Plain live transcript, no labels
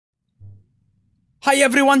Hi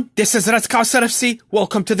everyone, this is Attax FC.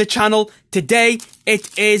 Welcome to the channel. Today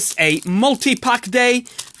it is a multi-pack day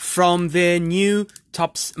from the new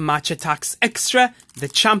Topps Match Attax Extra, the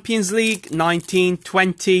Champions League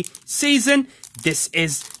 1920 season. This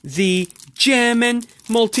is the German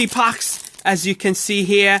multi-packs. As you can see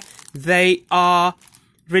here, they are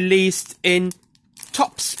released in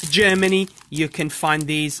Topps Germany. You can find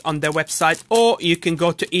these on their website, or you can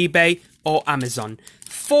go to eBay or Amazon.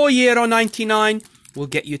 €4.99 will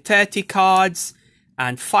get you 30 cards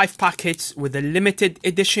and 5 packets with a limited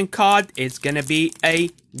edition card. It's gonna be a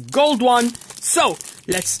gold one. So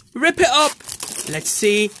let's rip it up. Let's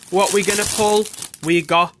see what we're gonna pull. We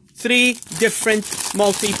got 3 different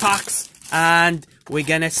multi-packs and we're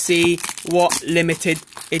gonna see what limited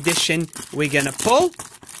edition we're gonna pull.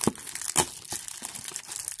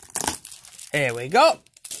 Here we go.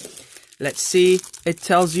 Let's see. It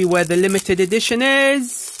tells you where the limited edition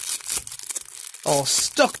is. All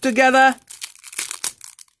stuck together.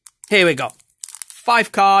 Here we go.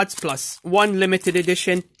 5 cards plus 1 limited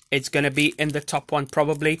edition. It's going to be in the top one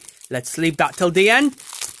probably. Let's leave that till the end.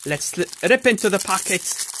 Let's rip into the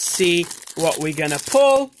packets, see what we're going to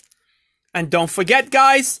pull. And don't forget,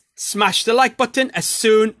 guys, smash the like button as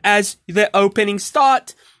soon as the opening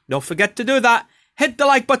start. Don't forget to do that. Hit the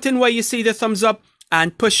like button where you see the thumbs up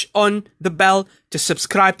and push on the bell to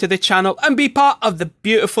subscribe to the channel and be part of the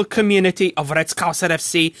beautiful community of Attax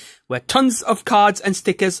FC, where tons of cards and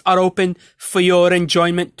stickers are open for your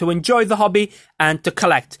enjoyment, to enjoy the hobby and to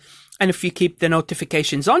collect. And if you keep the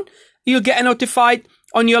notifications on, you'll get notified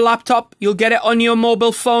on your laptop, you'll get it on your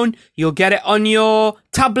mobile phone, you'll get it on your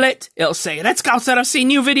tablet. It'll say Attax FC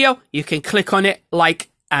new video. You can click on it, like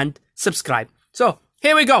and subscribe. So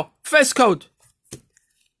here we go. First code.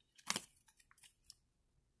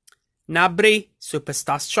 Gnabry,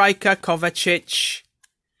 Superstar Striker, Kovacic,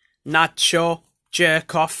 Nacho,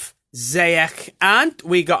 Jerkov, Ziyech, and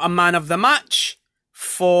we got a man of the match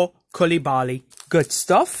for Koulibaly. Good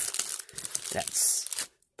stuff. Let's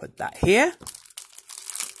put that here.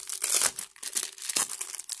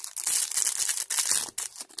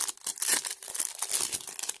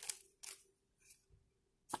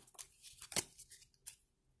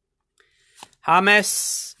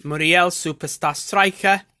 James, Muriel, Superstar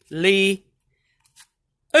Striker, Lee,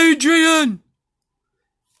 Adrian,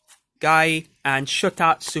 Guy, and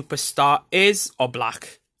Shutout Superstar is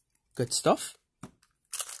Oblak. Good stuff.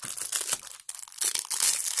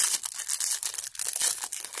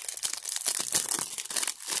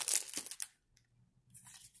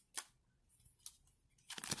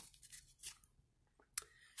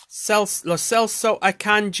 Lo Celso,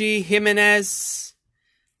 Akanji, Jimenez,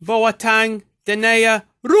 Boateng, Denea,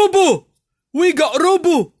 Rubu. We got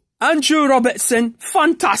Rubu. Andrew Robertson,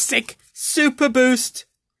 fantastic, super boost,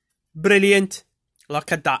 brilliant.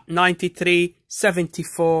 Look at that,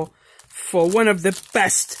 93-74 for one of the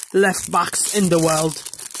best left backs in the world,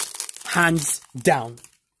 hands down.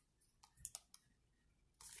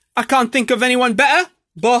 I can't think of anyone better,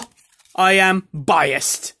 but I am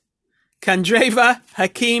biased. Kandreva,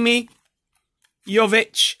 Hakimi,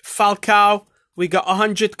 Jovic, Falcao, we got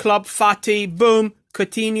 100 club, Fati, boom,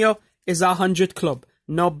 Coutinho is our 100 club.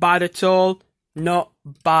 Not bad at all. Not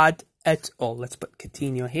bad at all. Let's put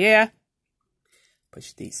Coutinho here.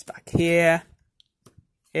 Push these back here.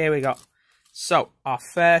 Here we go. So, our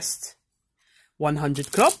first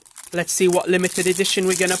 100 club. Let's see what limited edition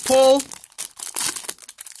we're going to pull.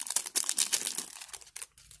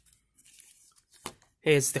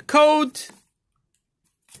 Here's the code.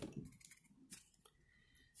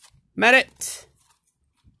 Merit.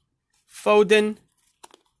 Foden.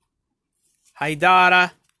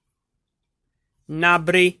 Haidara,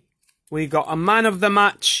 Gnabry, we got a man of the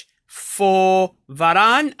match for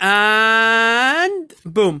Varane, and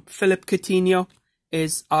boom, Philippe Coutinho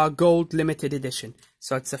is our gold limited edition.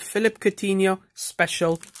 So it's a Philippe Coutinho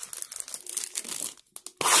special.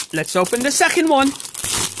 Let's open the second one.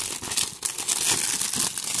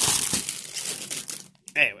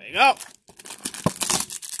 There we go.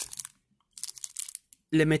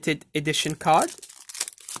 Limited edition card.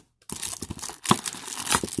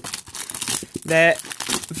 They're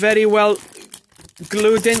very well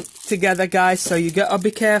glued in together, guys, so you gotta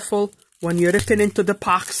be careful when you're ripping into the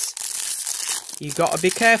packs. You gotta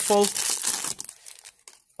be careful,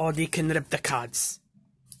 or you can rip the cards.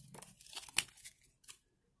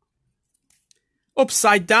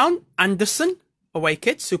 Upside down, Anderson, away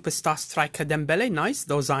kit, Superstar Striker Dembele, nice,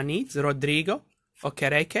 those are needs. Rodrigo,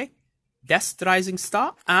 Okereke, Dest Rising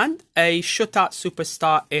Star, and a Shutout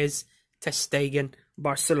Superstar is ter Stegen,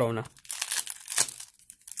 Barcelona.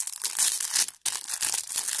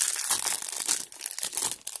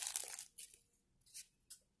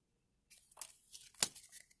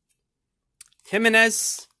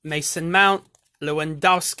 Jimenez, Mason Mount,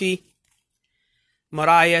 Lewandowski,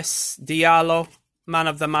 Moraes, Diallo, man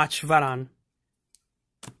of the match, Varane.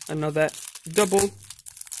 Another double.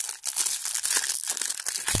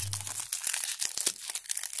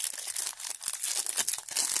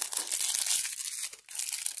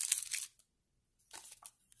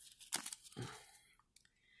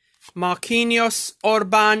 Marquinhos,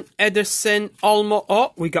 Orban, Ederson, Olmo.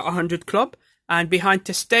 Oh, we got 100 club. And behind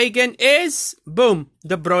ter Stegen is, boom,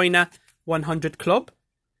 De Bruyne, 100 club.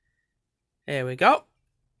 Here we go.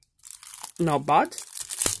 Not bad.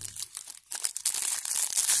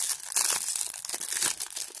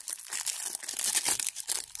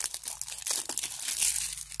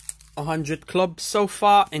 $100 clubs so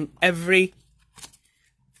far in every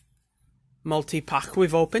multi-pack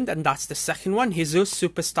we've opened, and that's the second one. Jesus,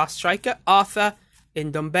 superstar striker. Arthur,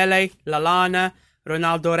 Ndombele, Lallana,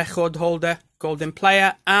 Ronaldo record holder, golden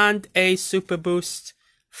player, and a super boost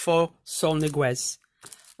for Sol Niguez.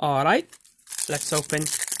 Alright, let's open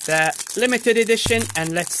the limited edition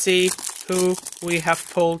and let's see who we have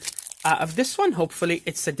pulled out of this one. Hopefully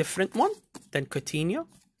it's a different one than Coutinho.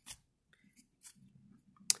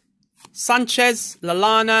 Sanchez,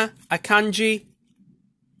 Lallana, Akanji,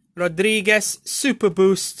 Rodriguez, super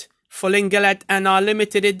boost for Linglet, and our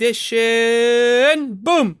limited edition,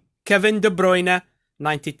 boom, Kevin De Bruyne,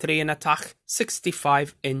 93 in attack,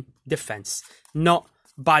 65 in defense. Not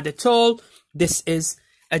bad at all. This is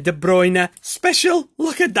a De Bruyne special.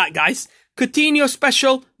 Look at that, guys. Coutinho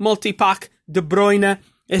special multi-pack, De Bruyne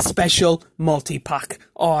a special multi-pack.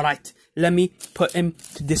 All right, let me put him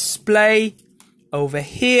to display over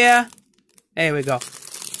here. There we go.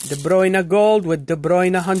 De Bruyne gold with De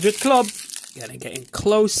Bruyne 100 club. Gonna get in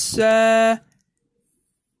closer.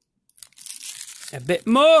 A bit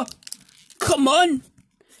more. Come on.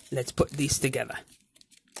 Let's put these together.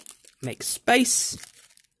 Make space.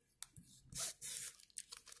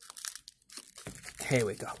 Here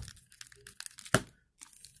we go.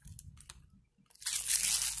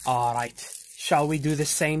 All right. Shall we do the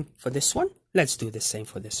same for this one? Let's do the same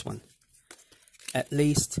for this one. At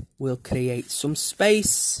least we'll create some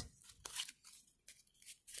space.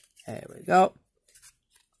 There we go.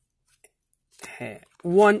 Here.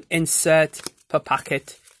 One insert per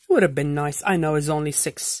packet would have been nice. I know it's only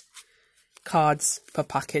 6 cards per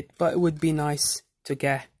packet, but it would be nice to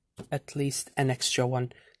get at least an extra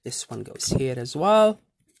one. This one goes here as well.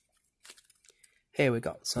 Here we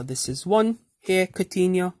go. So this is one here,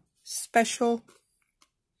 Coutinho special.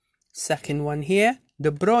 Second one here,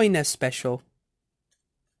 De Bruyne special.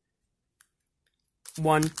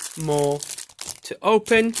 One more to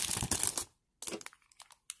open.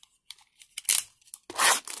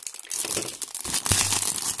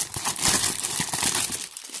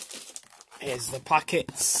 Here's the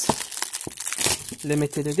packets.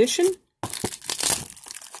 Limited edition.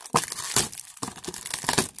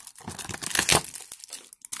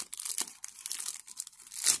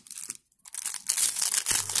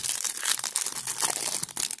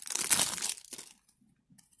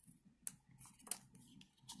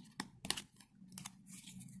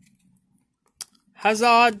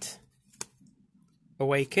 Hazard,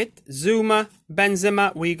 away kit. Zuma,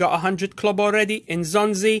 Benzema, we got 100 club already.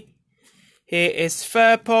 Nzonzi, here is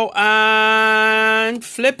Firpo, and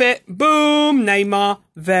flip it, boom, Neymar,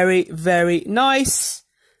 very, very nice.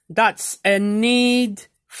 That's a need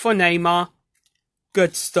for Neymar.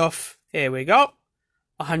 Good stuff. Here we go.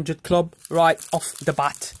 100 club right off the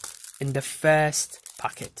bat in the first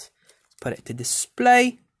packet. Put it to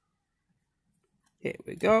display. Here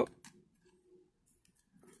we go.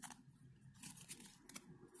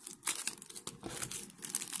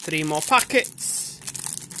 Three more packets.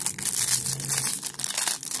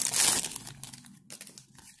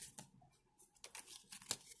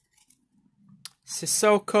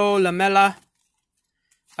 Sissoko, Lamela,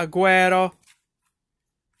 Aguero,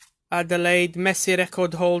 Adelaide, Messi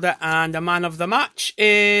record holder, and the man of the match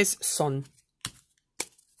is Son.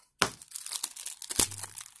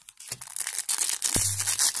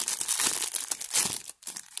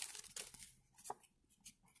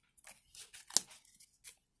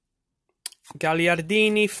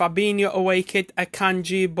 Gagliardini, Fabinho away kit,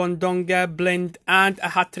 Akanji, Bondonga, Blind, and a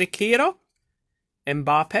hat-trick hero.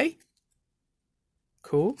 Mbappe.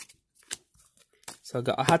 Cool. So I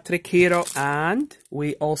got a hat-trick hero, and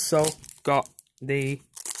we also got the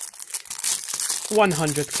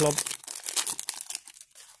 100 club.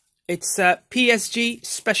 It's a PSG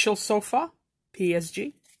special so far.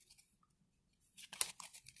 PSG.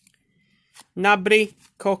 Gnabry,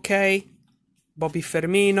 Koke, Bobby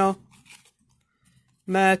Firmino,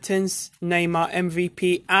 Mertens, Neymar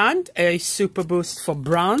MVP, and a super boost for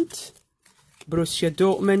Brandt, Borussia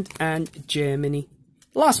Dortmund, and Germany.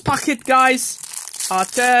 Last packet, guys. Our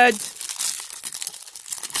third.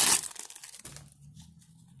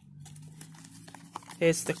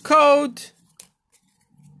 Here's the code.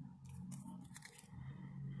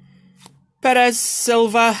 Perez,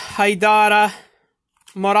 Silva, Haidara,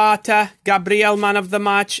 Morata, Gabriel man of the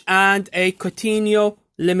match, and a Coutinho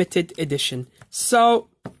limited edition. So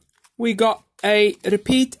we got a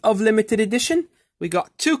repeat of limited edition. We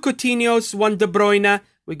got 2 Coutinhos, 1 De Bruyne.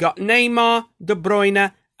 We got Neymar, De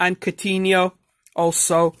Bruyne, and Coutinho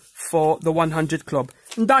also for the 100 club.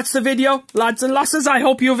 And that's the video, lads and lasses. I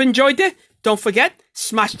hope you've enjoyed it. Don't forget,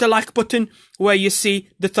 smash the like button where you see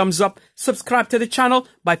the thumbs up. Subscribe to the channel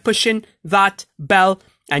by pushing that bell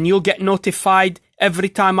and you'll get notified every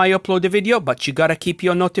time I upload a video. But you gotta keep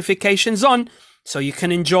your notifications on so you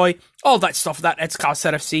can enjoy all that stuff that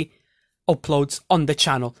Attax FC uploads on the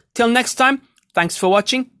channel. Till next time, thanks for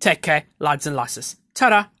watching. Take care, lads and lasses.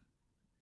 Ta-ra!